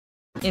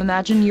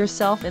Imagine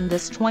yourself in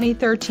this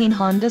 2013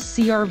 Honda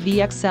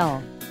CR-V XL.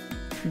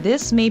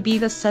 This may be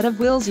the set of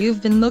wheels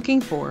you've been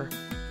looking for.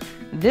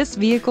 This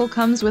vehicle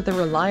comes with a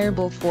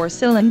reliable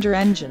 4-cylinder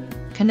engine,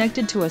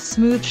 connected to a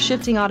smooth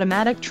shifting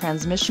automatic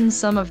transmission.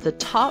 Some of the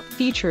top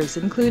features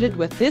included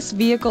with this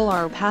vehicle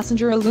are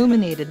passenger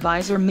illuminated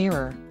visor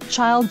mirror,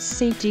 child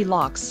safety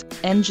locks,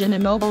 engine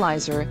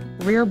immobilizer,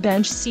 rear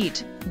bench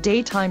seat,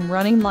 daytime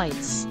running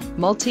lights,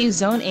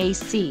 multi-zone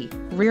AC,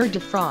 rear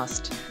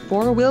defrost,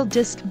 4-wheel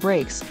disc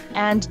brakes,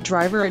 and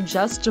driver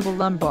adjustable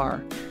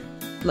lumbar.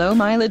 Low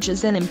mileage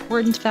is an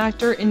important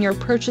factor in your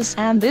purchase,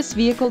 and this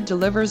vehicle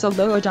delivers a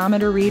low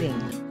odometer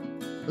reading.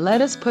 Let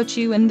us put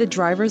you in the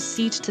driver's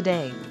seat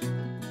today.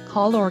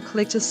 Call or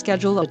click to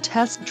schedule a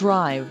test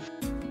drive.